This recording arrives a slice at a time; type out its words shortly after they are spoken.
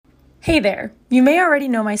Hey there, you may already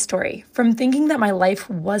know my story, from thinking that my life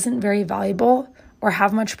wasn't very valuable or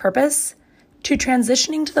have much purpose, to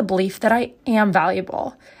transitioning to the belief that I am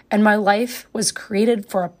valuable and my life was created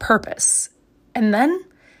for a purpose, and then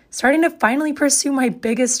starting to finally pursue my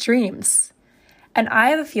biggest dreams. And I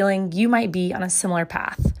have a feeling you might be on a similar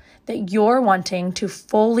path, that you're wanting to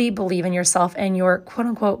fully believe in yourself and your quote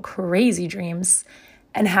unquote crazy dreams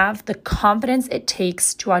and have the confidence it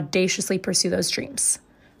takes to audaciously pursue those dreams.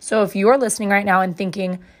 So if you're listening right now and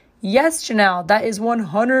thinking, yes, Janelle, that is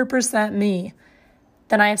 100% me,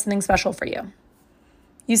 then I have something special for you.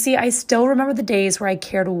 You see, I still remember the days where I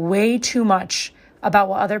cared way too much about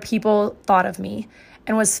what other people thought of me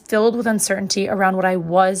and was filled with uncertainty around what I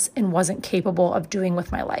was and wasn't capable of doing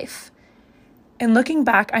with my life. And looking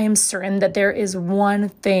back, I am certain that there is one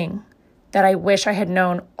thing that I wish I had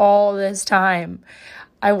known all this time.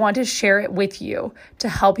 I want to share it with you to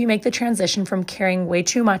help you make the transition from caring way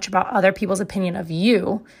too much about other people's opinion of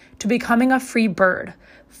you to becoming a free bird,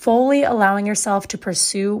 fully allowing yourself to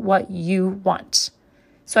pursue what you want.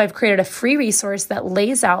 So I've created a free resource that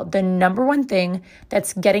lays out the number one thing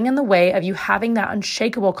that's getting in the way of you having that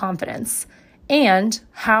unshakable confidence and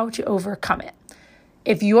how to overcome it.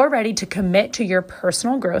 If you're ready to commit to your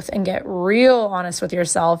personal growth and get real honest with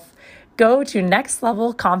yourself, go to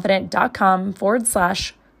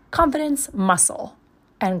nextlevelconfident.com/confidence muscle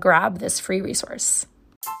and grab this free resource.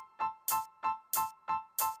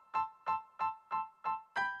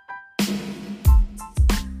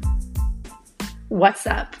 What's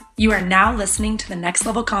up? You are now listening to the Next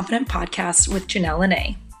Level Confident podcast with Janelle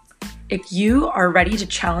Lene. If you are ready to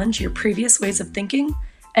challenge your previous ways of thinking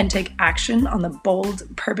and take action on the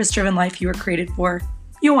bold, purpose-driven life you were created for,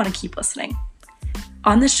 you'll want to keep listening.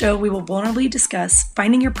 On this show, we will vulnerably discuss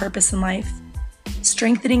finding your purpose in life,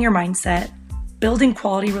 strengthening your mindset, building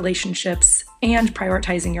quality relationships, and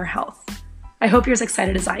prioritizing your health. I hope you're as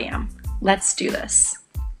excited as I am. Let's do this.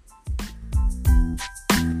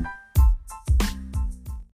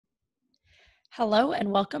 Hello and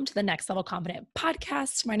welcome to the Next Level Confident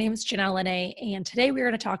podcast. My name is Janelle Lene, and today we're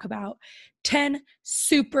going to talk about 10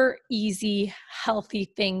 super easy, healthy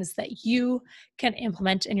things that you can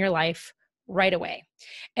implement in your life right away.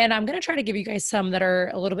 And I'm going to try to give you guys some that are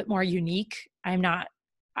a little bit more unique. I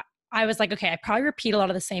was like, okay, I probably repeat a lot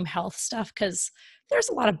of the same health stuff because there's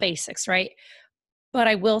a lot of basics, right? But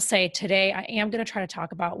I will say today, I am going to try to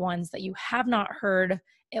talk about ones that you have not heard,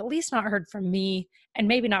 at least not heard from me, and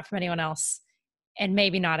maybe not from anyone else, and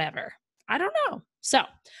maybe not ever. I don't know. So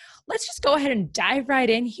let's just go ahead and dive right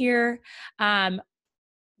in here.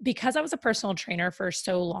 Because I was a personal trainer for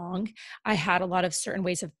so long, I had a lot of certain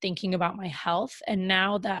ways of thinking about my health. And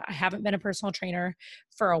now that I haven't been a personal trainer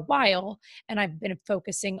for a while and I've been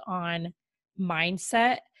focusing on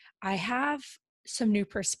mindset, I have some new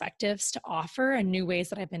perspectives to offer and new ways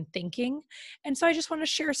that I've been thinking. And so I just want to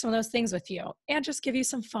share some of those things with you and just give you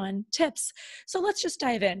some fun tips. So let's just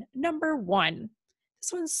dive in. Number one,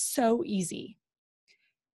 this one's so easy.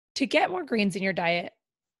 To get more greens in your diet,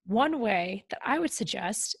 one way that I would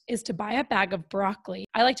suggest is to buy a bag of broccoli.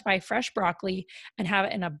 I like to buy fresh broccoli and have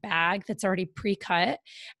it in a bag that's already pre-cut.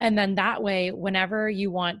 And then that way, whenever you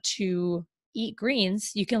want to eat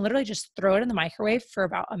greens, you can literally just throw it in the microwave for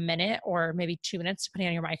about a minute or maybe 2 minutes, depending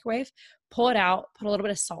on your microwave, pull it out, put a little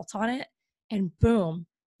bit of salt on it, and boom,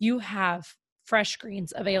 you have fresh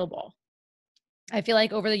greens available. I feel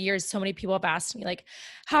like over the years, so many people have asked me, like,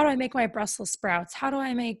 how do I make my Brussels sprouts? How do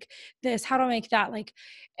I make this? How do I make that?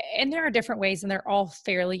 And there are different ways and they're all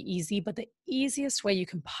fairly easy, but the easiest way you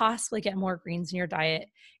can possibly get more greens in your diet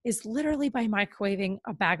is literally by microwaving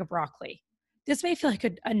a bag of broccoli. This may feel like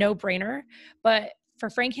a no-brainer, but for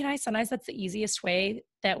Frankie and I, sometimes that's the easiest way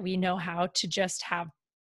that we know how to just have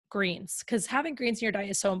greens, because having greens in your diet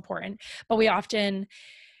is so important, but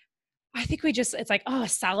I think it's like, oh, a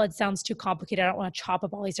salad sounds too complicated. I don't want to chop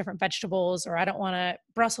up all these different vegetables, or I don't want to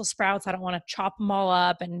Brussels sprouts. I don't want to chop them all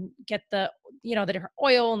up and get the different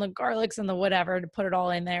oil and the garlics and the whatever to put it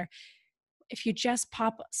all in there. If you just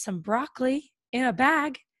pop some broccoli in a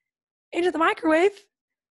bag into the microwave,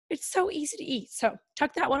 it's so easy to eat. So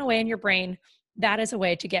tuck that one away in your brain. That is a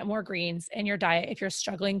way to get more greens in your diet if you're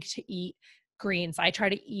struggling to eat greens. I try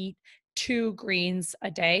to eat 2 greens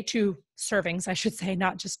a day, 2 servings, I should say,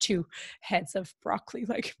 not just 2 heads of broccoli.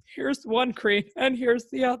 Like, here's one green and here's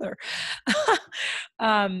the other.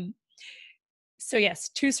 So yes,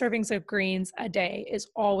 2 servings of greens a day is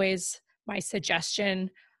always my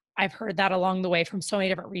suggestion. I've heard that along the way from so many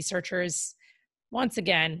different researchers. Once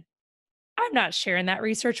again, I'm not sharing that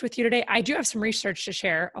research with you today. I do have some research to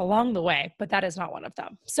share along the way, but that is not one of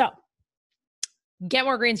them. So Get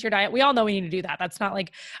more greens in your diet. We all know we need to do that. That's not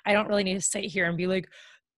like, I don't really need to sit here and be like,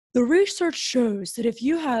 the research shows that if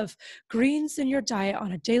you have greens in your diet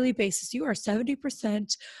on a daily basis, you are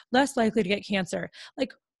 70% less likely to get cancer.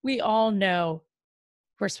 Like, we all know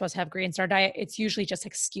we're supposed to have greens in our diet. It's usually just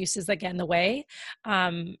excuses that get in the way.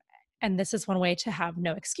 Um, and this is one way to have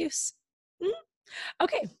no excuse.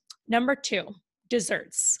 Okay, number 2,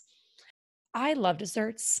 desserts. I love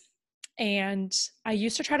desserts. And I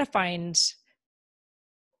used to try to find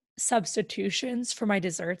substitutions for my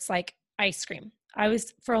desserts, like ice cream. I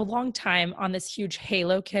was for a long time on this huge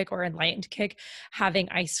halo kick or enlightened kick, having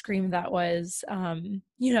ice cream that was,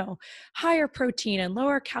 higher protein and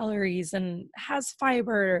lower calories and has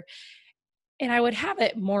fiber. And I would have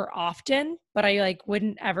it more often, but I like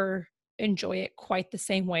wouldn't ever enjoy it quite the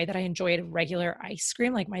same way that I enjoyed regular ice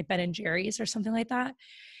cream, like my Ben and Jerry's or something like that.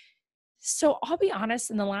 So I'll be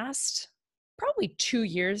honest, in the last probably 2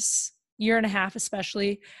 years, year and a half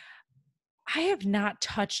especially, I have not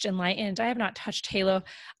touched Enlightened. I have not touched Halo.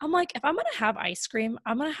 I'm like, if I'm going to have ice cream,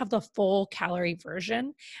 I'm going to have the full calorie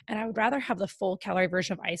version. And I would rather have the full calorie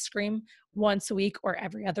version of ice cream once a week or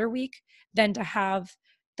every other week than to have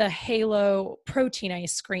the Halo protein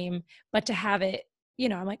ice cream, but to have it,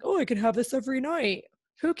 I'm like, oh, I can have this every night.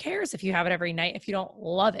 Who cares if you have it every night if you don't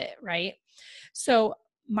love it, right? So,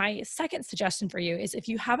 my second suggestion for you is if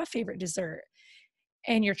you have a favorite dessert,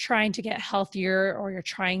 and you're trying to get healthier or you're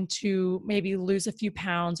trying to maybe lose a few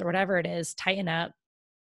pounds or whatever it is, tighten up,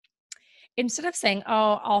 instead of saying,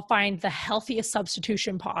 oh, I'll find the healthiest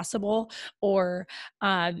substitution possible or,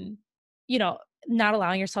 um, you know, not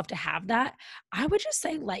allowing yourself to have that, I would just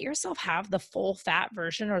say let yourself have the full fat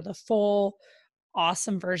version or the full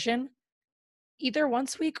awesome version either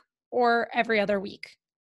once a week or every other week.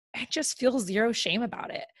 And just feel zero shame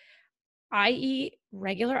about it. I eat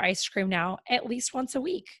regular ice cream now at least once a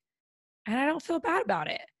week. And I don't feel bad about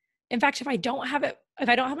it. In fact, if I don't have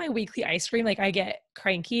my weekly ice cream, like I get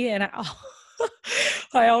cranky and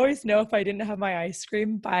I always know if I didn't have my ice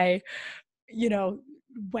cream by, you know,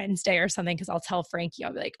 Wednesday or something, because I'll tell Frankie,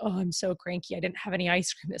 I'll be like, oh, I'm so cranky. I didn't have any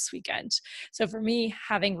ice cream this weekend. So for me,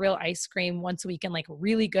 having real ice cream once a week and like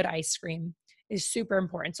really good ice cream is super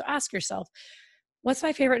important. So ask yourself, what's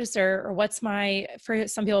my favorite dessert? Or for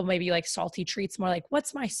some people, maybe like salty treats, more like,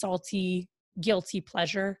 what's my salty, guilty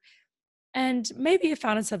pleasure? And maybe you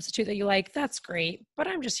found a substitute that you like, that's great. But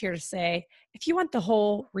I'm just here to say, if you want the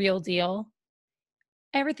whole real deal,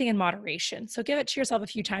 everything in moderation. So give it to yourself a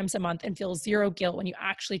few times a month and feel zero guilt when you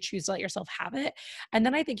actually choose to let yourself have it. And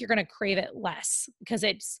then I think you're going to crave it less, because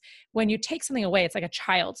it's when you take something away, it's like a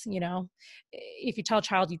child, if you tell a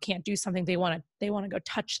child you can't do something, they want to go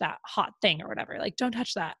touch that hot thing or whatever. Like, don't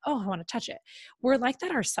touch that. Oh, I want to touch it. We're like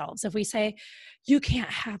that ourselves. If we say, you can't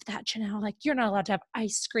have that, Janelle, like you're not allowed to have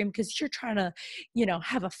ice cream because you're trying to,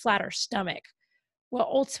 have a flatter stomach. Well,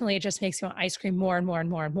 ultimately, it just makes me want ice cream more and more and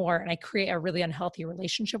more and more. And I create a really unhealthy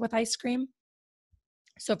relationship with ice cream.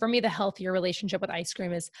 So for me, the healthier relationship with ice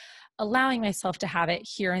cream is allowing myself to have it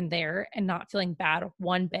here and there and not feeling bad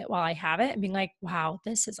one bit while I have it and being like, wow,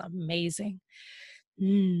 this is amazing.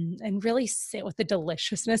 And really sit with the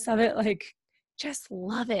deliciousness of it. Like, just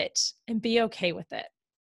love it and be okay with it.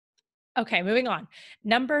 Okay, moving on.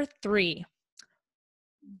 Number 3,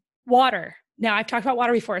 water. Now, I've talked about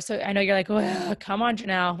water before, so I know you're like, well, come on,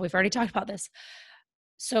 Janelle. We've already talked about this.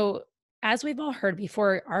 So, as we've all heard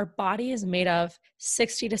before, our body is made of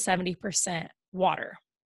 60 to 70% water.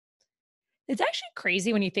 It's actually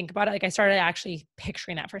crazy when you think about it. Like, I started actually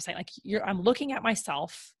picturing that for a second. Like, I'm looking at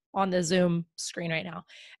myself on the Zoom screen right now,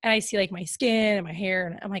 and I see like my skin and my hair,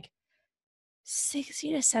 and I'm like,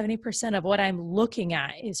 60 to 70% of what I'm looking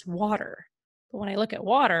at is water. But when I look at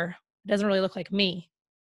water, it doesn't really look like me.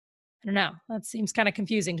 I don't know. That seems kind of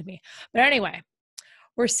confusing to me. But anyway,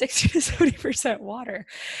 we're 60 to 70% water.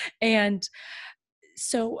 And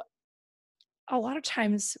so a lot of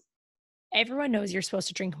times everyone knows you're supposed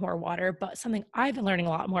to drink more water, but something I've been learning a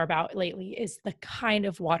lot more about lately is the kind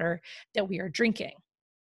of water that we are drinking.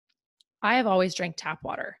 I have always drank tap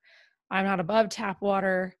water. I'm not above tap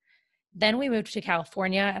water. Then we moved to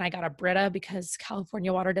California and I got a Brita because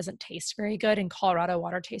California water doesn't taste very good and Colorado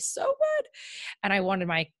water tastes so good. And I wanted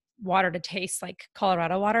my water to taste like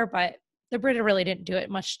Colorado water, but the Brita really didn't do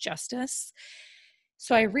it much justice.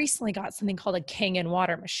 So I recently got something called a Kangen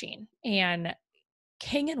water machine. And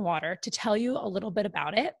Kangen water, to tell you a little bit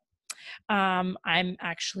about it, I'm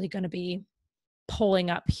actually going to be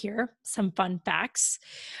pulling up here some fun facts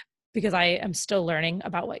because I am still learning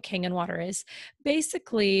about what Kangen water is.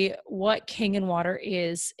 Basically, what Kangen water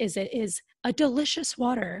is it is a delicious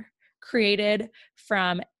water created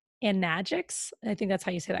from Enagix, I think that's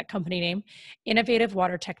how you say that company name, Innovative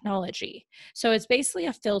Water Technology. So it's basically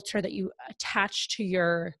a filter that you attach to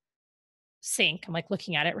your sink. I'm like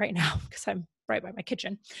looking at it right now because I'm right by my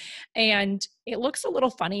kitchen. And it looks a little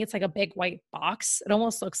funny. It's like a big white box. It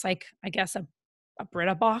almost looks like, I guess, a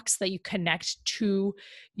Brita box that you connect to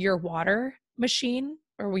your water machine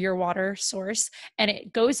or your water source. And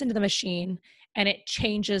it goes into the machine and it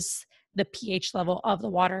changes the pH level of the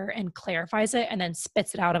water and clarifies it and then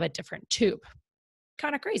spits it out of a different tube.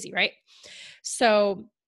 Kind of crazy, right? So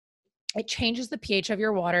it changes the pH of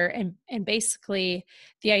your water, and basically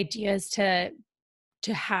the idea is to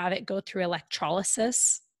have it go through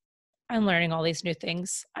electrolysis. I'm learning all these new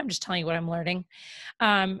things. I'm just telling you what I'm learning.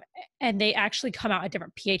 Um, and they actually come out at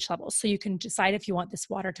different pH levels. So you can decide if you want this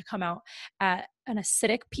water to come out at an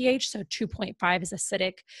acidic pH. So 2.5 is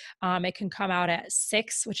acidic. It can come out at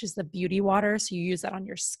 6, which is the beauty water. So you use that on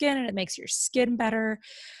your skin and it makes your skin better.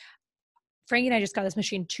 Frankie and I just got this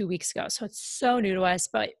machine 2 weeks ago. So it's so new to us,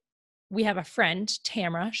 but we have a friend,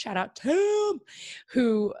 Tamra, shout out Tam,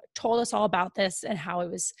 who told us all about this and how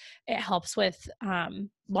it helps with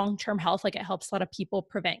long-term health. Like it helps a lot of people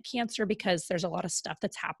prevent cancer because there's a lot of stuff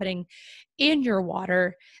that's happening in your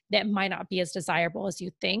water that might not be as desirable as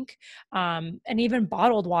you think. And even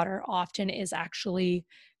bottled water often is actually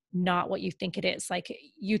not what you think it is. Like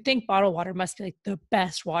you think bottled water must be like the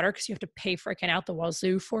best water because you have to pay freaking out the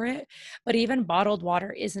wazoo for it. But even bottled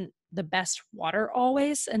water isn't the best water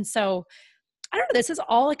always. And so I don't know, this is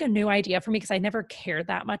all like a new idea for me because I never cared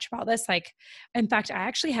that much about this. Like, in fact, I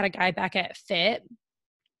actually had a guy back at Fit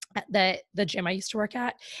at the gym I used to work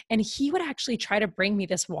at, and he would actually try to bring me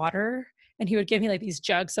this water and he would give me like these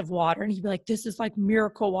jugs of water and he'd be like, this is like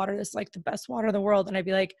miracle water. This is like the best water in the world. And I'd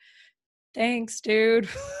be like, thanks, dude.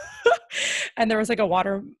 And there was like a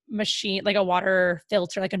water machine, like a water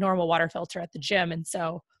filter, like a normal water filter at the gym. And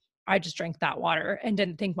so I just drank that water and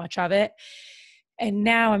didn't think much of it. And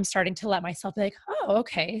now I'm starting to let myself be like, oh,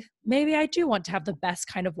 okay, maybe I do want to have the best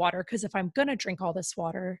kind of water. Because if I'm going to drink all this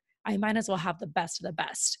water, I might as well have the best of the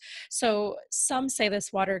best. So some say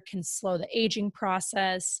this water can slow the aging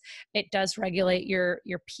process. It does regulate your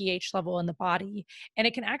pH level in the body, and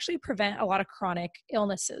it can actually prevent a lot of chronic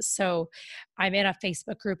illnesses. So I'm in a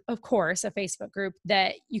Facebook group, of course, a Facebook group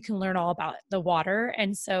that you can learn all about the water.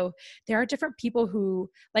 And so there are different people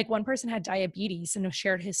who, like one person had diabetes and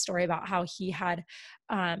shared his story about how he had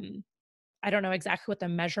I don't know exactly what the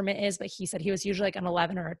measurement is, but he said he was usually like an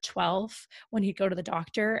 11 or a 12 when he'd go to the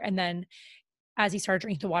doctor. And then as he started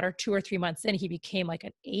drinking the water 2 or 3 months in, he became like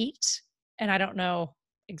an 8. And I don't know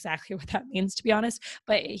exactly what that means, to be honest,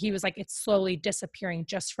 but he was like, it's slowly disappearing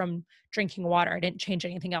just from drinking water. I didn't change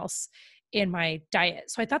anything else in my diet.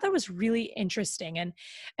 So I thought that was really interesting.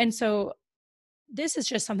 And so this is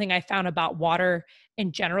just something I found about water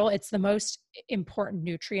in general. It's the most important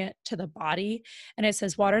nutrient to the body. And it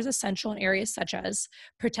says water is essential in areas such as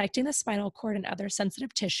protecting the spinal cord and other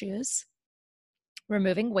sensitive tissues,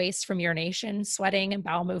 removing waste from urination, sweating, and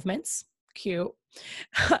bowel movements. Cute.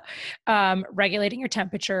 Regulating your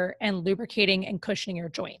temperature and lubricating and cushioning your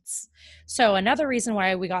joints. So another reason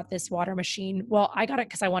why we got this water machine, well, I got it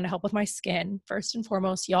because I want to help with my skin. First and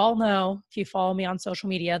foremost, y'all know if you follow me on social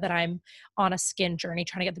media that I'm on a skin journey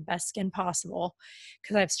trying to get the best skin possible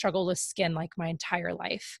because I've struggled with skin like my entire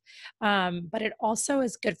life. But it also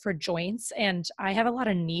is good for joints, and I have a lot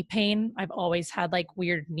of knee pain. I've always had like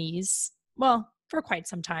weird knees. Well, for quite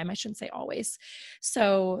some time. I shouldn't say always.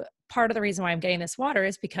 So part of the reason why I'm getting this water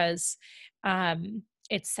is because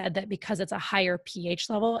it's said that because it's a higher pH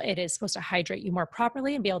level, it is supposed to hydrate you more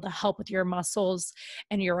properly and be able to help with your muscles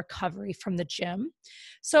and your recovery from the gym.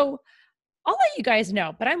 So I'll let you guys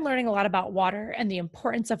know, but I'm learning a lot about water and the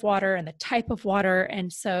importance of water and the type of water.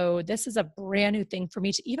 And so this is a brand new thing for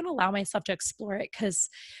me to even allow myself to explore it, because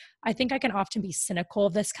I think I can often be cynical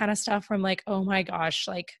of this kind of stuff where I'm like, oh my gosh,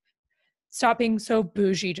 like stop being so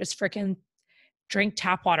bougie, just freaking drink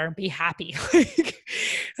tap water and be happy.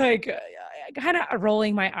 like kind of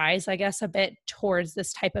rolling my eyes, I guess, a bit towards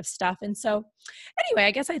this type of stuff. And so anyway,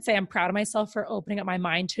 I guess I'd say I'm proud of myself for opening up my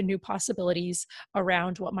mind to new possibilities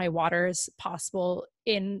around what my water is possible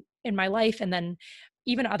in my life. And then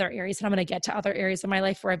even other areas, and I'm going to get to other areas of my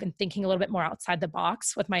life where I've been thinking a little bit more outside the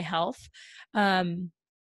box with my health, and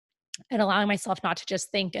allowing myself not to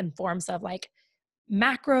just think in forms of like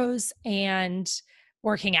macros and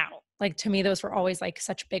working out. Like to me, those were always like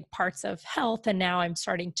such big parts of health. And now I'm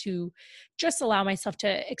starting to just allow myself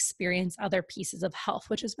to experience other pieces of health,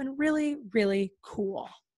 which has been really, really cool.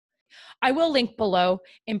 I will link below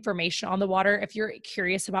information on the water. If you're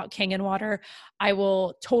curious about Kangen water, I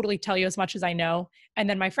will totally tell you as much as I know. And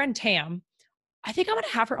then my friend Tam, I think I'm going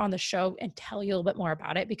to have her on the show and tell you a little bit more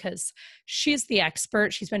about it because she's the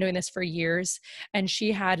expert. She's been doing this for years, and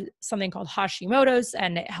she had something called Hashimoto's,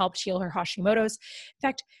 and it helped heal her Hashimoto's. In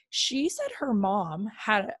fact, she said her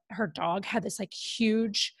dog had this like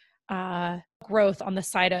huge growth on the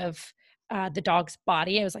side of the dog's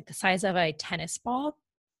body. It was like the size of a tennis ball.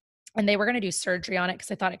 And they were going to do surgery on it because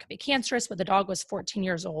they thought it could be cancerous, but the dog was 14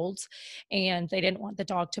 years old and they didn't want the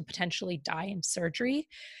dog to potentially die in surgery.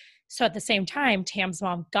 So at the same time, Tam's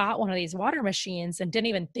mom got one of these water machines and didn't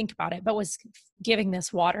even think about it, but was giving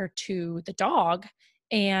this water to the dog.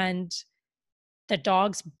 And the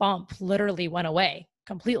dog's bump literally went away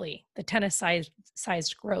completely. The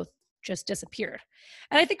tennis-sized growth just disappeared.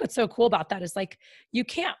 And I think what's so cool about that is like, you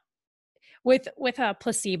can't, with a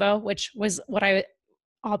placebo, which was what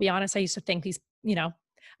I'll be honest, I used to think I'd be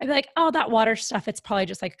like, oh, that water stuff, it's probably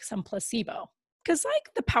just like some placebo. Because like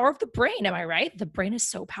the power of the brain, am I right? The brain is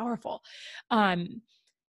so powerful.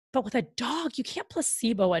 But with a dog, you can't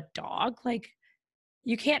placebo a dog. Like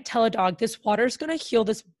you can't tell a dog this water is going to heal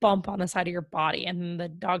this bump on the side of your body. And then the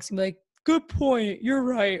dog's going to be like, good point. You're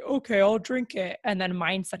right. Okay, I'll drink it. And then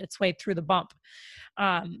mindset its way through the bump.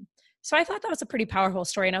 So I thought that was a pretty powerful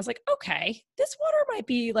story. And I was like, okay, this water might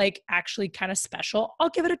be like actually kind of special. I'll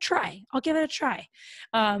give it a try.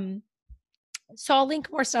 So I'll link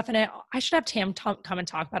more stuff in it. I should have Tam come and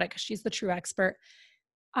talk about it because she's the true expert.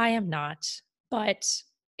 I am not, but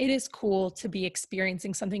it is cool to be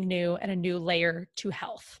experiencing something new and a new layer to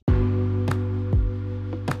health.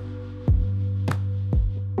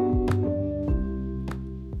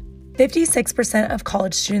 56% of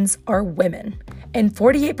college students are women, and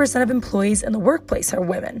 48% of employees in the workplace are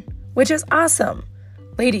women, which is awesome.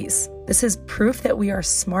 Ladies, this is proof that we are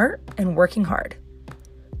smart and working hard.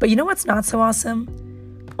 But you know what's not so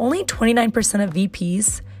awesome? Only 29% of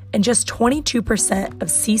VPs and just 22% of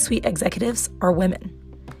C-suite executives are women.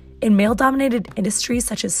 In male-dominated industries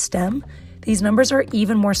such as STEM, these numbers are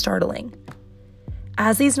even more startling.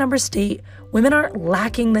 As these numbers state, women aren't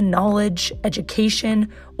lacking the knowledge,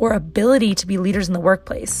 education, or ability to be leaders in the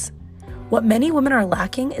workplace. What many women are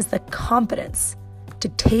lacking is the confidence to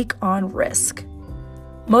take on risk.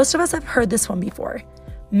 Most of us have heard this one before.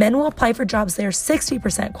 Men will apply for jobs they are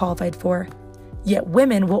 60% qualified for, yet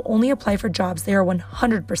women will only apply for jobs they are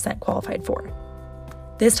 100% qualified for.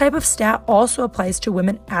 This type of stat also applies to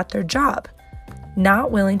women at their job,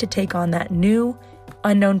 not willing to take on that new,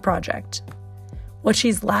 unknown project. What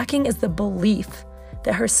she's lacking is the belief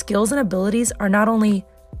that her skills and abilities are not only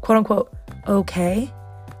quote-unquote okay,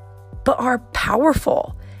 but are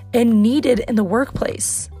powerful and needed in the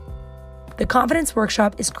workplace. The Confidence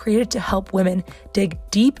Workshop is created to help women dig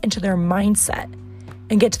deep into their mindset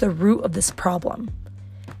and get to the root of this problem.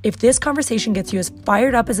 If this conversation gets you as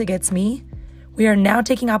fired up as it gets me, we are now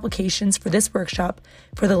taking applications for this workshop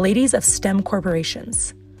for the ladies of STEM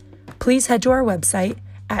corporations. Please head to our website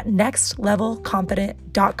at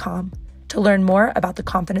nextlevelconfident.com to learn more about the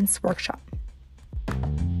Confidence Workshop.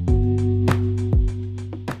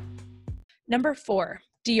 Number 4,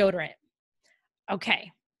 deodorant.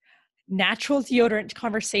 Okay. Natural deodorant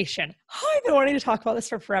conversation. I've been wanting to talk about this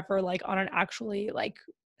for forever, like on an actually like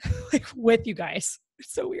with you guys.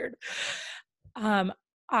 It's so weird.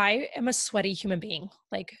 I am a sweaty human being.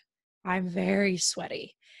 Like I'm very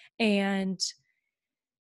sweaty. And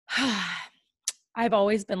I've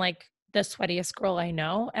always been like the sweatiest girl I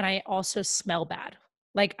know. And I also smell bad.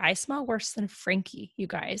 Like I smell worse than Frankie, you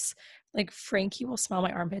guys. Like Frankie will smell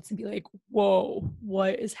my armpits and be like, whoa,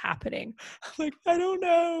 what is happening? I'm like, I don't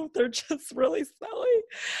know. They're just really smelly.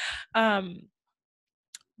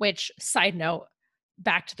 Which, side note,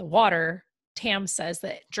 back to the water, Tam says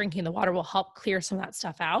that drinking the water will help clear some of that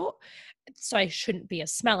stuff out. So I shouldn't be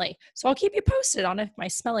as smelly. So I'll keep you posted on if my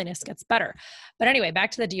smelliness gets better. But anyway,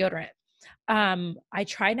 back to the deodorant. I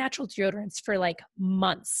tried natural deodorants for like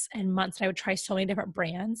months and months. And I would try so many different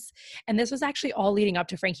brands. And this was actually all leading up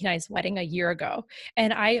to Frankie and I's wedding a year ago.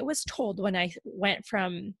 And I was told when I went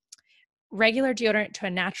from regular deodorant to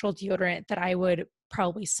a natural deodorant that I would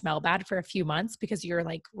probably smell bad for a few months because you're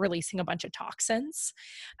like releasing a bunch of toxins.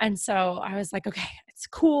 And so I was like, okay, it's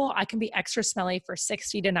cool. I can be extra smelly for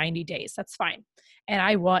 60 to 90 days. That's fine. And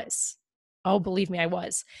I was. Oh, believe me, I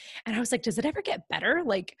was. And I was like, does it ever get better?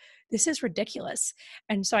 Like, this is ridiculous.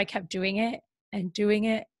 And so I kept doing it and doing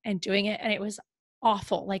it and doing it. And it was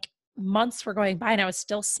awful. Like months were going by and I was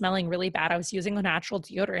still smelling really bad. I was using the natural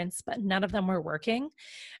deodorants, but none of them were working.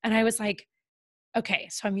 And I was like, okay,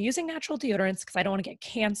 so I'm using natural deodorants because I don't want to get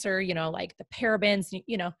cancer, like the parabens,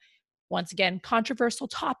 once again, controversial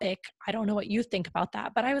topic. I don't know what you think about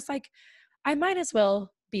that, but I was like, I might as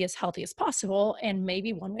well be as healthy as possible. And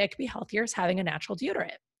maybe one way I could be healthier is having a natural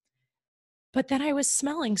deodorant. But then I was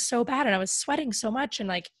smelling so bad and I was sweating so much and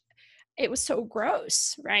like it was so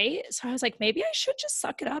gross, right? So I was like, maybe I should just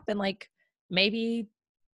suck it up and like maybe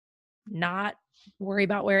not worry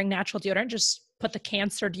about wearing natural deodorant, just put the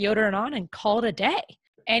cancer deodorant on and call it a day.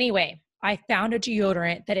 Anyway, I found a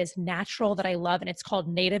deodorant that is natural that I love, and it's called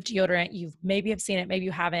Native Deodorant. You maybe have seen it, maybe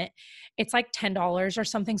you haven't. It's like $10 or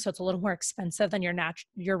something, so it's a little more expensive than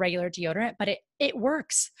your regular deodorant, but it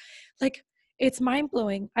works. Like it's mind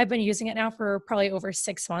blowing. I've been using it now for probably over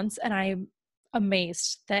 6 months, and I'm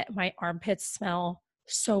amazed that my armpits smell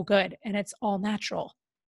so good, and it's all natural.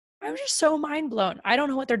 I was just so mind blown. I don't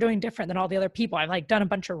know what they're doing different than all the other people. I've like done a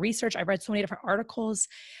bunch of research. I've read so many different articles.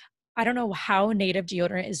 I don't know how Native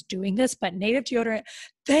Deodorant is doing this, but Native Deodorant,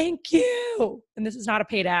 thank you. And this is not a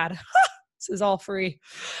paid ad. This is all free.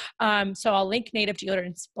 So I'll link Native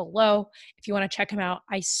Deodorants below if you want to check them out.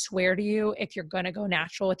 I swear to you, if you're going to go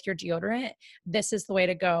natural with your deodorant, this is the way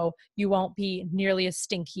to go. You won't be nearly as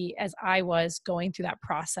stinky as I was going through that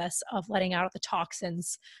process of letting out the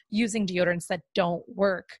toxins using deodorants that don't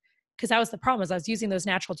work. Because that was the problem, is I was using those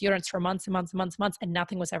natural deodorants for months and months and months and months, and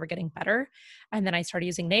nothing was ever getting better. And then I started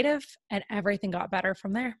using Native, and everything got better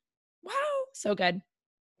from there. Wow, so good.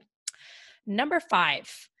 Number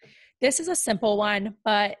 5. This is a simple one,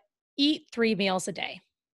 but eat 3 meals a day.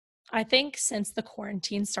 I think since the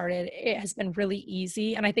quarantine started, it has been really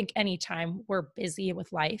easy. And I think anytime we're busy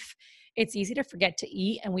with life, it's easy to forget to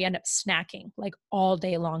eat, and we end up snacking, like all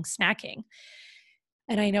day long snacking.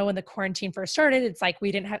 And I know when the quarantine first started, it's like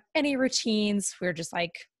we didn't have any routines. We were just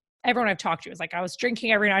like, everyone I've talked to was like, I was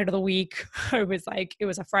drinking every night of the week. I was like, it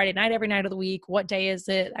was a Friday night every night of the week. What day is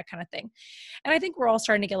it? That kind of thing. And I think we're all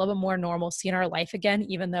starting to get a little bit more normalcy in our life again,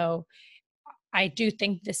 even though I do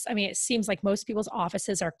think this, I mean, it seems like most people's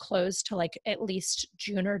offices are closed to like at least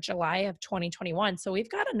June or July of 2021. So we've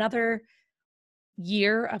got another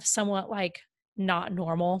year of somewhat like not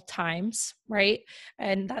normal times, right?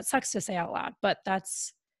 And that sucks to say out loud, but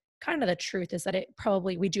that's kind of the truth, is that it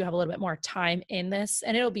probably, we do have a little bit more time in this,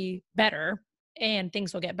 and it'll be better and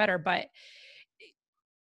things will get better. But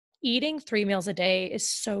eating 3 meals a day is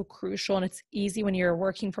so crucial, and it's easy when you're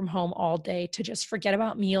working from home all day to just forget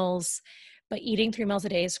about meals. But eating 3 meals a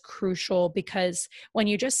day is crucial, because when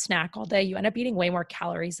you just snack all day, you end up eating way more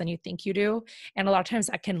calories than you think you do. And a lot of times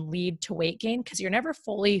that can lead to weight gain, because you're never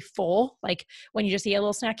fully full. Like when you just eat a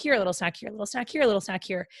little snack here, a little snack here, a little snack here, a little snack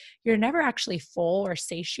here, you're never actually full or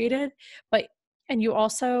satiated. But, and you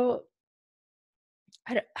also,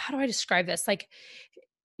 how do I describe this? Like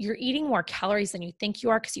you're eating more calories than you think you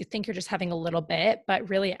are, because you think you're just having a little bit, but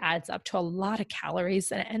really it adds up to a lot of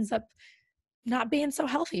calories, and it ends up not being so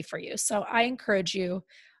healthy for you. So I encourage you,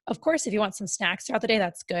 of course, if you want some snacks throughout the day,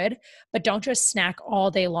 that's good, but don't just snack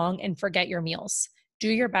all day long and forget your meals. Do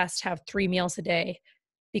your best to have 3 meals a day,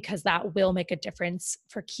 because that will make a difference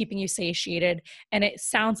for keeping you satiated. And it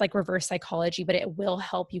sounds like reverse psychology, but it will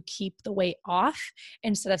help you keep the weight off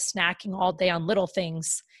instead of snacking all day on little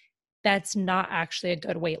things. That's not actually a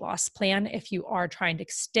good weight loss plan if you are trying to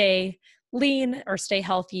stay lean or stay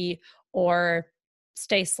healthy or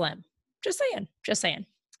stay slim. Just saying, just saying.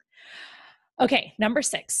 Okay, number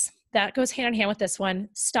 6. That goes hand in hand with this one.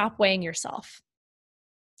 Stop weighing yourself.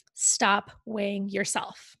 Stop weighing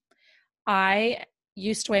yourself. I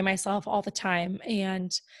used to weigh myself all the time,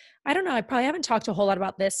 and I don't know, I probably haven't talked a whole lot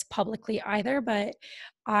about this publicly either, but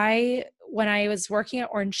when I was working at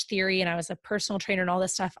Orange Theory and I was a personal trainer and all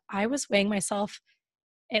this stuff, I was weighing myself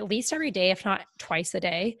at least every day, if not twice a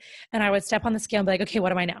day. And I would step on the scale and be like, okay,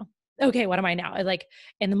 what am I now? Okay, what am I now? Like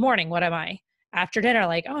in the morning, what am I? After dinner,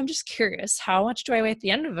 like, oh, I'm just curious. How much do I weigh at the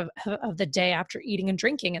end of the day after eating and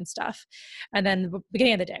drinking and stuff? And then the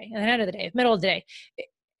beginning of the day, and the end of the day, middle of the day.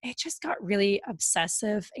 It just got really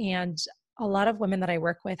obsessive. And a lot of women that I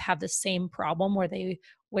work with have the same problem, where they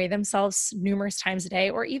weigh themselves numerous times a day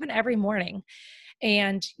or even every morning.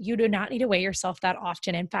 And you do not need to weigh yourself that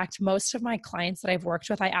often. In fact, most of my clients that I've worked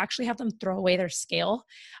with, I actually have them throw away their scale.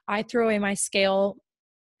 I threw away my scale.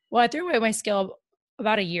 Well, I threw away my scale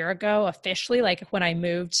about a year ago officially. Like when I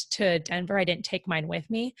moved to Denver, I didn't take mine with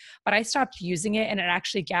me, but I stopped using it, and it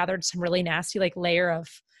actually gathered some really nasty like layer of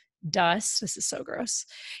dust. This is so gross.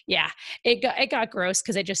 Yeah, it got gross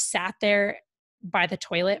because it just sat there by the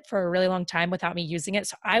toilet for a really long time without me using it.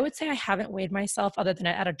 So I would say I haven't weighed myself other than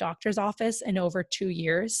at a doctor's office in over 2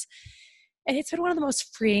 years. And it's been one of the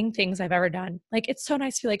most freeing things I've ever done. Like, it's so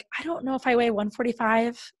nice to be like, I don't know if I weigh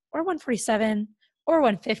 145 or 147 or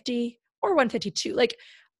 150 or 152. Like,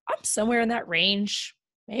 I'm somewhere in that range.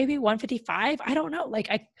 maybe 155. I don't know. Like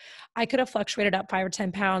I could have fluctuated up 5 or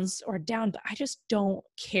 10 pounds or down, but I just don't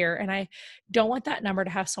care. And I don't want that number to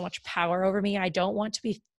have so much power over me. I don't want to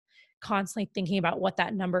be constantly thinking about what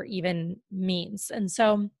that number even means. And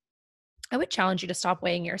so I would challenge you to stop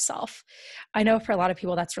weighing yourself. I know for a lot of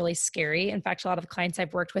people that's really scary. In fact, a lot of the clients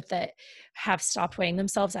I've worked with that have stopped weighing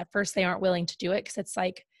themselves, at first they aren't willing to do it because it's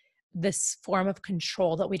like this form of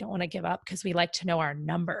control that we don't want to give up because we like to know our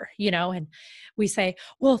number, and we say,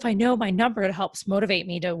 well, if I know my number, it helps motivate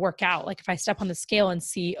me to work out. Like if I step on the scale and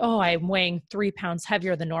see, oh, I'm weighing 3 pounds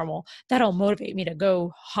heavier than normal, that'll motivate me to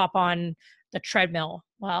go hop on the treadmill,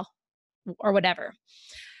 well, or whatever.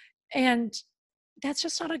 And that's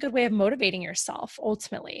just not a good way of motivating yourself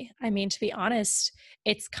ultimately. I mean, to be honest,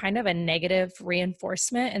 it's kind of a negative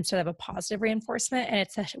reinforcement instead of a positive reinforcement. And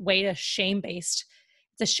it's a way to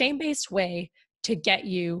it's a shame-based way to get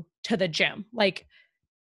you to the gym. Like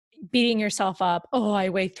beating yourself up. Oh, I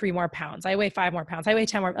weigh 3 more pounds. I weigh 5 more pounds. I weigh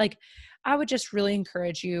 10 more. Like I would just really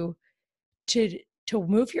encourage you to to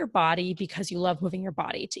move your body because you love moving your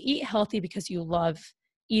body, to eat healthy because you love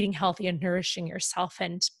eating healthy and nourishing yourself,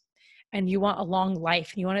 and you want a long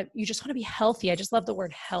life, and you just want to be healthy. I just love the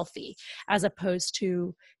word healthy, as opposed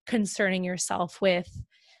to concerning yourself with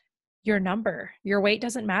your number. Your weight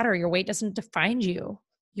doesn't matter. Your weight doesn't define you.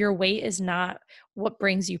 Your weight is not what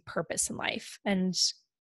brings you purpose in life. And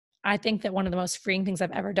I think that one of the most freeing things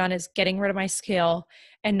I've ever done is getting rid of my scale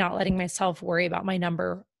and not letting myself worry about my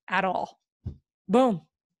number at all. Boom.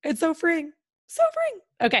 It's so freeing. So freeing.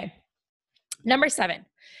 Okay. Number 7,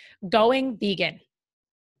 going vegan.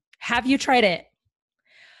 Have you tried it?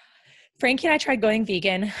 Frankie and I tried going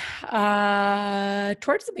vegan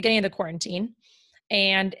towards the beginning of the quarantine,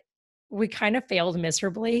 and we kind of failed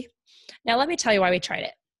miserably. Now, let me tell you why we tried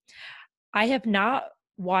it. I have not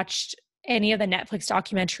watched any of the Netflix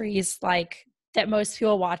documentaries like that most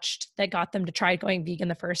people watched that got them to try going vegan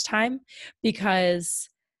the first time because,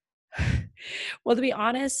 well, to be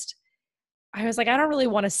honest, I was like, I don't really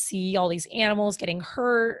want to see all these animals getting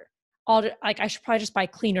hurt. I should probably just buy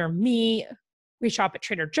cleaner meat. We shop at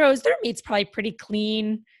Trader Joe's. Their meat's probably pretty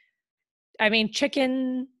clean. I mean,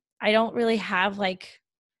 chicken, I don't really have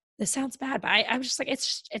this sounds bad, but I'm just like,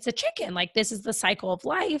 it's a chicken. Like this is the cycle of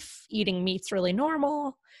life. Eating meat's really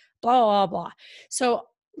normal, blah, blah, blah. So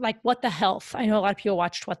like What the Health. I know a lot of people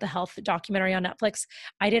watched What the Health documentary on Netflix.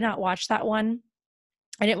 I did not watch that one.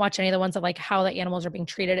 I didn't watch any of the ones of like how the animals are being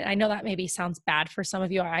treated. I know that maybe sounds bad for some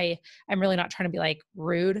of you. I'm really not trying to be like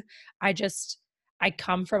rude. I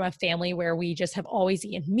come from a family where we just have always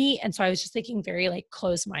eaten meat. And so I was just thinking very like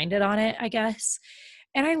close-minded on it, I guess.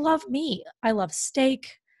 And I love meat. I love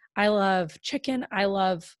steak. I love chicken. I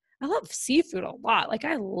love seafood a lot. Like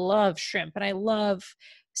I love shrimp and I love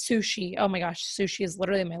sushi. Oh my gosh, sushi is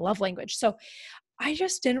literally my love language. So I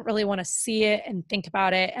just didn't really want to see it and think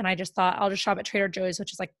about it. And I just thought I'll just shop at Trader Joe's,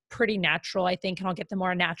 which is like pretty natural, I think, and I'll get the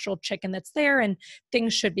more natural chicken that's there and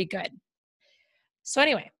things should be good. So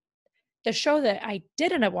anyway, the show that I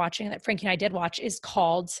did end up watching, that Frankie and I did watch, is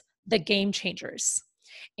called The Game Changers.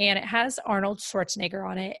 And it has Arnold Schwarzenegger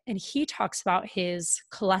on it. And he talks about his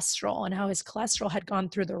cholesterol and how his cholesterol had gone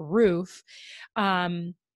through the roof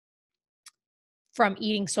from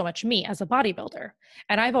eating so much meat as a bodybuilder.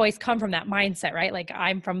 And I've always come from that mindset, right? Like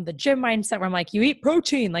I'm from the gym mindset where I'm like, you eat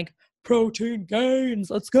protein, like protein gains,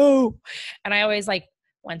 let's go. And I always like,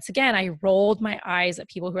 once again, I rolled my eyes at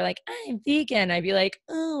people who are like, I'm vegan. I'd be like,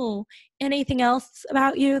 oh, anything else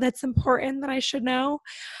about you that's important that I should know?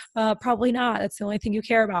 Probably not. That's the only thing you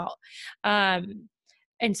care about.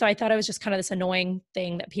 And so I thought it was just kind of this annoying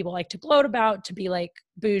thing that people like to gloat about, to be like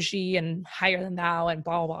bougie and higher than thou and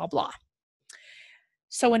blah, blah, blah.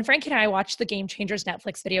 So when Frankie and I watched the Game Changers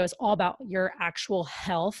Netflix video, it's all about your actual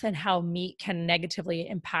health and how meat can negatively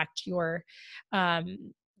impact the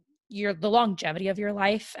longevity of your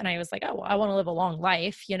life. And I was like, oh, well, I want to live a long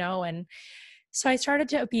life, and so I started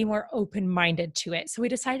to be more open-minded to it. So we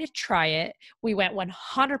decided to try it. We went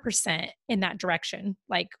 100% in that direction,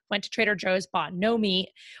 like went to Trader Joe's, bought no meat.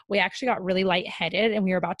 We actually got really lightheaded and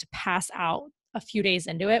we were about to pass out a few days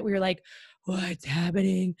into it. We were like, what's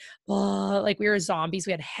happening? Blah. Like we were zombies.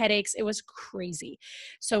 We had headaches. It was crazy.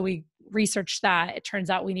 So we researched that. It turns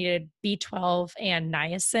out we needed B12 and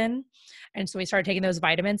niacin. And so we started taking those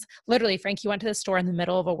vitamins. Literally, Frankie went to the store in the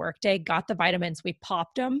middle of a workday, got the vitamins, we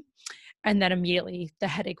popped them. And then immediately the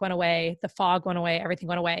headache went away, the fog went away, everything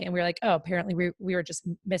went away. And we were like, oh, apparently we were just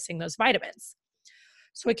missing those vitamins.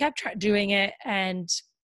 So we kept doing it. And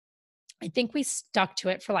I think we stuck to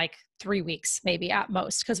it for like 3 weeks, maybe at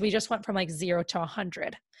most, because we just went from like 0 to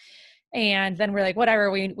 100. And then we're like,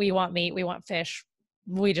 whatever, we want meat, we want fish.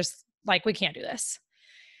 We just like, we can't do this.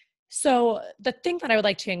 So the thing that I would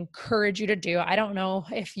like to encourage you to do, I don't know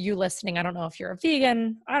if you listening, I don't know if you're a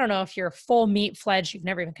vegan, I don't know if you're full meat fledged, you've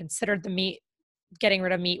never even considered the meat, getting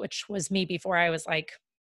rid of meat, which was me before I was like,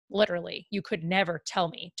 literally, you could never tell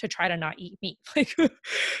me to try to not eat meat. Like,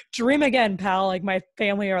 dream again, pal. Like, my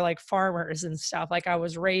family are like farmers and stuff. Like, I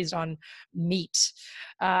was raised on meat,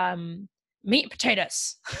 meat and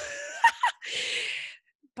potatoes.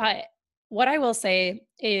 But what I will say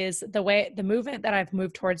is the movement that I've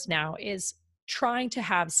moved towards now is trying to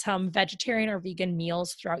have some vegetarian or vegan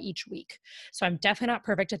meals throughout each week. So I'm definitely not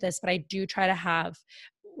perfect at this, but I do try to have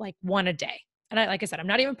like one a day. And like I said, I'm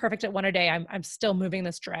not even perfect at one a day. I'm still moving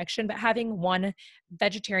this direction, but having one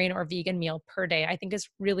vegetarian or vegan meal per day, I think is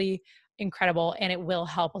really incredible. And it will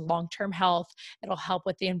help with long-term health. It'll help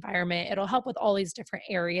with the environment. It'll help with all these different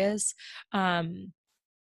areas.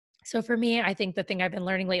 So for me, I think the thing I've been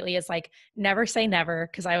learning lately is like never say never,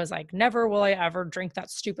 because I was like, never will I ever drink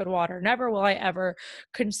that stupid water. Never will I ever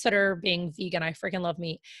consider being vegan. I freaking love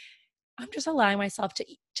meat. I'm just allowing myself to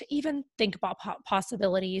even think about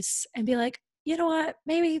possibilities and be like, you know what?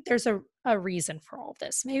 Maybe there's a reason for all of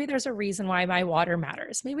this. Maybe there's a reason why my water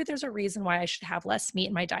matters. Maybe there's a reason why I should have less meat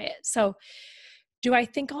in my diet. So do I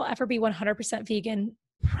think I'll ever be 100% vegan?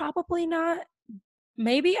 Probably not.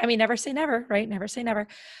 Maybe. I mean, never say never, right? Never say never.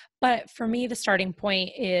 But for me, the starting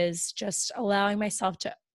point is just allowing myself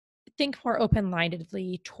to think more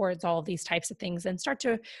open-mindedly towards all of these types of things and start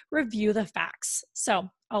to review the facts. So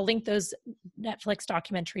I'll link those Netflix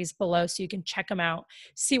documentaries below so you can check them out,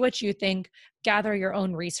 see what you think, gather your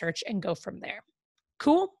own research, and go from there.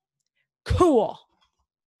 Cool? Cool.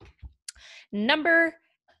 Number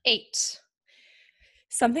 8.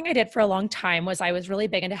 Something I did for a long time was I was really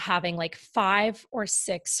big into having like 5 or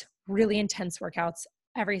 6 really intense workouts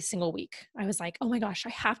every single week. I was like, oh my gosh, I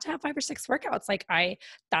have to have 5 or 6 workouts. Like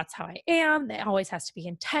that's how I am. It always has to be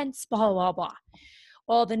intense, blah, blah, blah.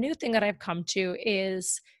 Well, the new thing that I've come to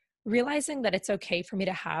is realizing that it's okay for me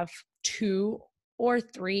to have 2 or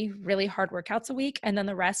 3 really hard workouts a week, and then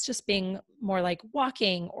the rest just being more like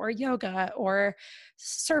walking or yoga or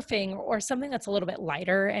surfing or something that's a little bit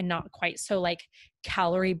lighter and not quite so like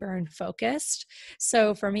calorie burn focused.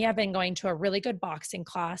 So for me, I've been going to a really good boxing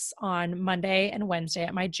class on Monday and Wednesday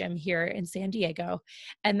at my gym here in San Diego.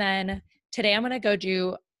 And then today I'm going to go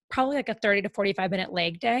do probably like a 30 to 45-minute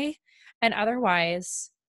leg day. And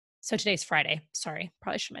otherwise, so today's Friday. Sorry,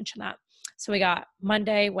 probably should mention that. So we got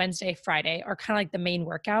Monday, Wednesday, Friday are kind of like the main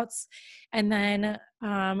workouts. And then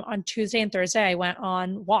on Tuesday and Thursday, I went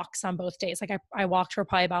on walks on both days. Like I walked for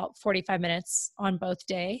probably about 45 minutes on both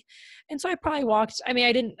day. And so I probably walked, I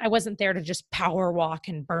mean, I wasn't there to just power walk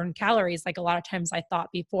and burn calories like a lot of times I thought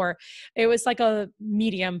before. It was like a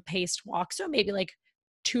medium paced walk. So maybe like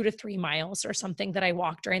 2 to 3 miles or something that I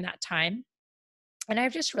walked during that time. And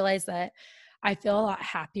I've just realized that I feel a lot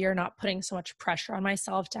happier not putting so much pressure on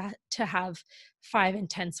myself to have 5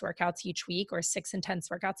 intense workouts each week or 6 intense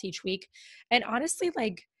workouts each week. And honestly,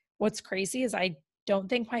 like what's crazy is I don't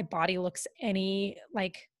think my body looks any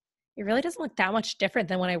like it really doesn't look that much different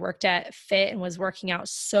than when I worked at Fit and was working out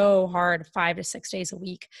so hard 5 to 6 days a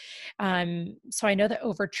week. So I know that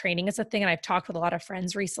overtraining is a thing. And I've talked with a lot of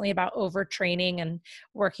friends recently about overtraining and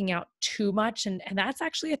working out too much. And that's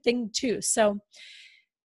actually a thing too. So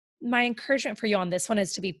my encouragement for you on this one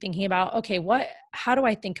is to be thinking about, okay, how do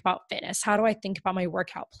I think about fitness? How do I think about my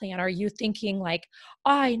workout plan? Are you thinking like,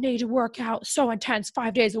 I need to work out so intense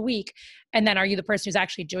 5 days a week? And then are you the person who's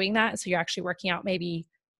actually doing that? So you're actually working out maybe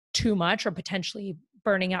too much or potentially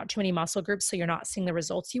burning out too many muscle groups so you're not seeing the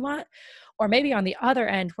results you want? Or maybe on the other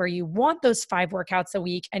end where you want those 5 workouts a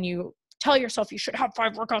week and you tell yourself you should have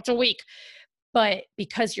 5 workouts a week, but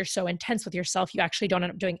because you're so intense with yourself, you actually don't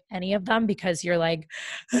end up doing any of them because you're like,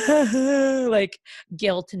 like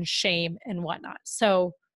guilt and shame and whatnot.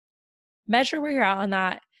 So measure where you're at on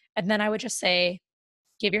that. And then I would just say,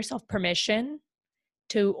 give yourself permission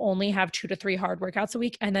to only have 2 to 3 hard workouts a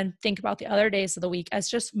week. And then think about the other days of the week as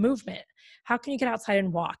just movement. How can you get outside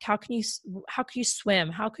and walk? How can you swim?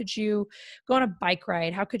 How could you go on a bike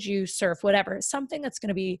ride? How could you surf? Whatever, something that's going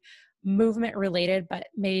to be movement related, but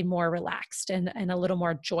maybe more relaxed and a little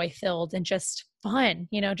more joy filled and just fun,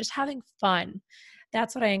 just having fun.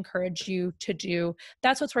 That's what I encourage you to do.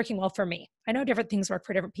 That's what's working well for me. I know different things work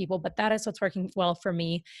for different people, but that is what's working well for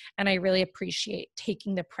me. And I really appreciate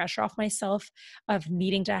taking the pressure off myself of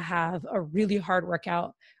needing to have a really hard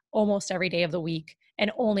workout almost every day of the week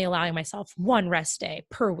and only allowing myself one rest day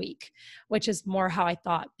per week, which is more how I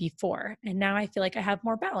thought before. And now I feel like I have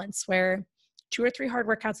more balance where 2 or 3 hard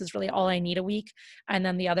workouts is really all I need a week. And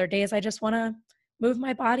then the other days I just want to move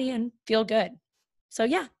my body and feel good. So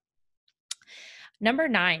yeah. Number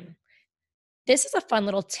 9, This is a fun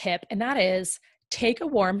little tip, and that is take a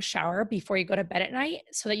warm shower before you go to bed at night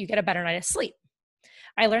so that you get a better night of sleep.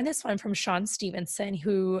 I learned this one from Sean Stevenson,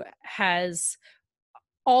 who has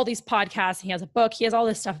all these podcasts. He has a book. He has all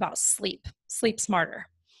this stuff about sleep, sleep smarter.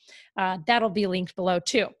 That'll be linked below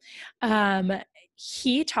too.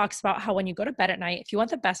 He talks about how when you go to bed at night, if you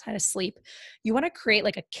want the best night of sleep, you want to create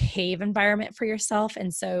like a cave environment for yourself.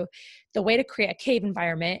 And so the way to create a cave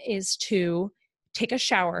environment is to take a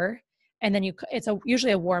shower, and then it's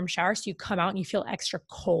usually a warm shower. So you come out and you feel extra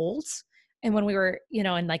cold. And when we were,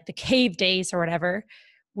 in like the cave days or whatever,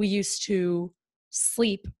 we used to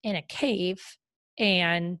sleep in a cave,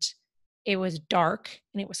 and it was dark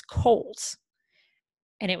and it was cold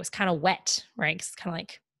and it was kind of wet, right? It's kind of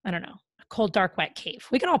like, I don't know, a cold, dark, wet cave.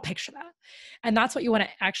 We can all picture that. And that's what you want to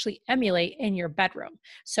actually emulate in your bedroom.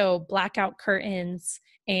 So blackout curtains,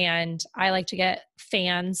 and I like to get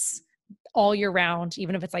fans all year round,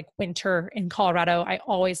 even if it's like winter in Colorado. I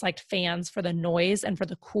always liked fans for the noise and for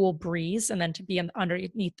the cool breeze, and then to be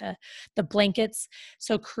underneath the blankets.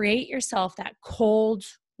 So create yourself that cold,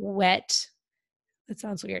 wet, it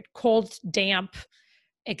sounds weird, cold, damp,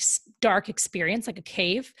 dark experience, like a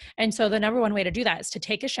cave. And so the number one way to do that is to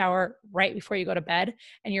take a shower right before you go to bed,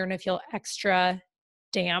 and you're going to feel extra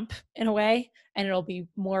damp in a way, and it'll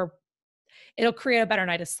create a better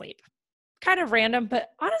night of sleep. Kind of random, but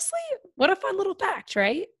honestly, what a fun little fact,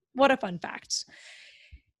 right? What a fun fact.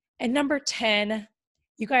 And number 10,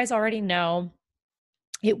 you guys already know,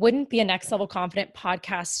 it wouldn't be a Next Level Confident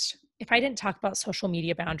podcast if I didn't talk about social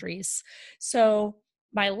media boundaries. So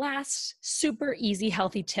my last super easy,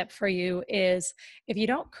 healthy tip for you is, if you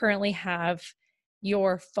don't currently have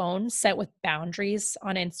your phone set with boundaries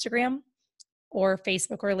on Instagram or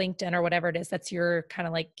Facebook or LinkedIn or whatever it is, that's your kind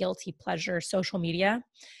of like guilty pleasure social media,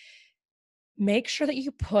 make sure that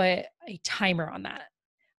you put a timer on that.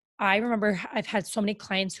 I remember I've had so many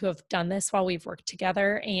clients who have done this while we've worked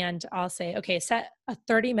together, and I'll say, okay, set a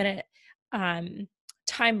 30-minute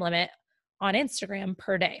time limit on Instagram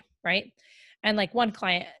per day, right? And like one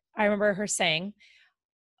client, I remember her saying,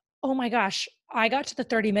 oh my gosh, I got to the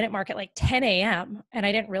 30-minute mark at like 10 a.m. and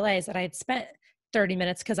I didn't realize that I had spent 30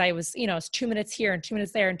 minutes because I was, it's 2 minutes here and 2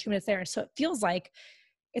 minutes there and 2 minutes there. And so it feels like,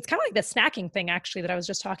 it's kind of like the snacking thing actually that I was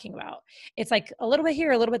just talking about. It's like a little bit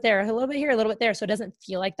here, a little bit there, a little bit here, a little bit there. So it doesn't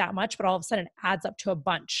feel like that much, but all of a sudden it adds up to a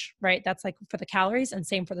bunch, right? That's like for the calories, and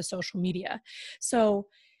same for the social media. So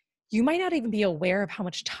you might not even be aware of how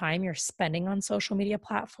much time you're spending on social media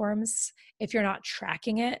platforms if you're not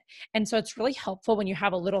tracking it. And so it's really helpful when you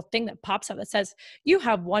have a little thing that pops up that says, you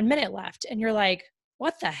have 1 minute left. And you're like,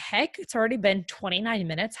 what the heck? It's already been 29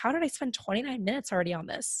 minutes. How did I spend 29 minutes already on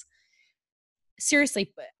this?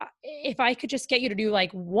 Seriously, if I could just get you to do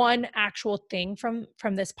like one actual thing from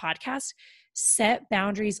this podcast, set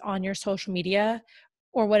boundaries on your social media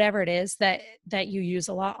or whatever it is that you use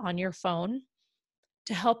a lot on your phone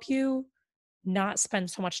to help you not spend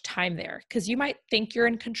so much time there. Because you might think you're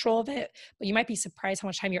in control of it, but you might be surprised how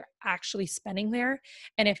much time you're actually spending there.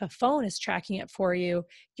 And if a phone is tracking it for you,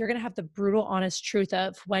 you're going to have the brutal, honest truth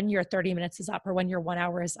of when your 30 minutes is up or when your 1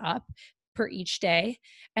 hour is up per each day.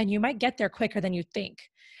 And you might get there quicker than you think.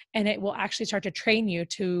 And it will actually start to train you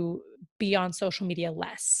to be on social media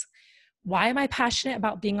less. Why am I passionate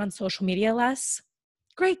about being on social media less?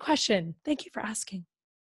 Great question. Thank you for asking.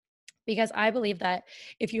 Because I believe that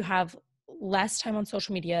if you have less time on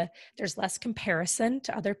social media, there's less comparison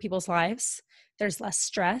to other people's lives, there's less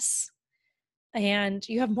stress, and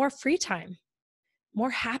you have more free time, more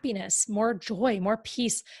happiness, more joy, more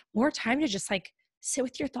peace, more time to just like sit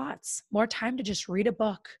with your thoughts, more time to just read a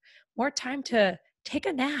book, more time to take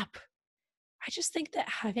a nap. I just think that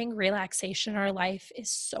having relaxation in our life is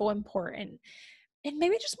so important, and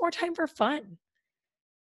maybe just more time for fun.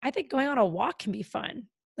 I think going on a walk can be fun.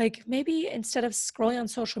 Like maybe instead of scrolling on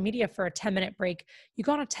social media for a 10-minute break, you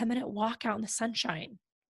go on a 10-minute walk out in the sunshine.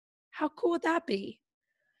 How cool would that be?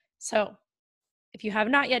 So if you have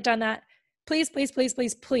not yet done that, please, please, please,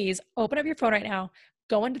 please, please open up your phone right now,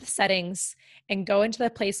 go into the settings, and go into the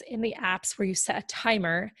place in the apps where you set a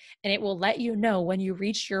timer, and it will let you know when you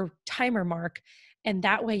reach your timer mark. And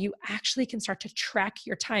that way you actually can start to track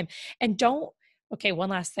your time. And okay, one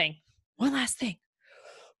last thing.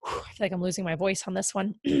 I feel like I'm losing my voice on this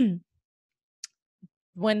one.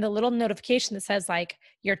 When the little notification that says like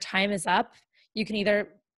your time is up, you can either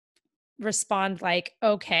respond like,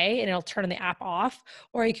 okay, and it'll turn the app off,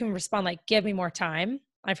 or you can respond like, give me more time.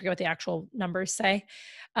 I forget what the actual numbers say,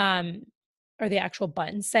 or the actual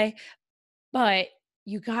buttons say, but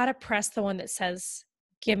you got to press the one that says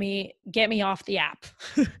get me off the app.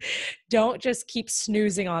 Don't just keep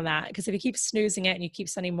snoozing on that, because if you keep snoozing it and you keep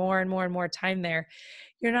spending more and more and more time there,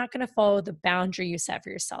 you're not going to follow the boundary you set for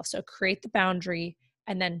yourself. So create the boundary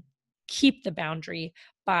and then keep the boundary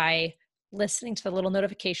by listening to the little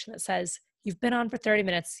notification that says, you've been on for 30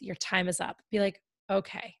 minutes, your time is up. Be like,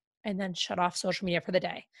 okay, and then shut off social media for the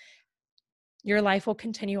day. Your life will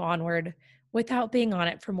continue onward without being on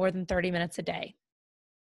it for more than 30 minutes a day.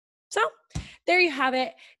 So there you have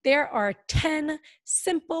it. There are 10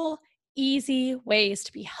 simple, easy ways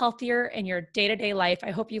to be healthier in your day-to-day life.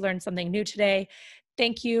 I hope you learned something new today.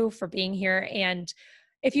 Thank you for being here. And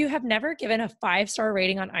if you have never given a 5-star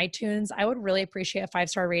rating on iTunes, I would really appreciate a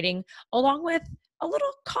 5-star rating, along with a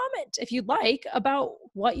little comment, if you'd like, about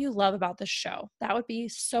what you love about the show. That would be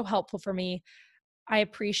so helpful for me. I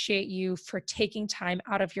appreciate you for taking time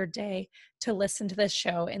out of your day to listen to this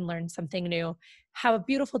show and learn something new. Have a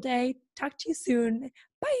beautiful day. Talk to you soon.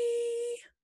 Bye.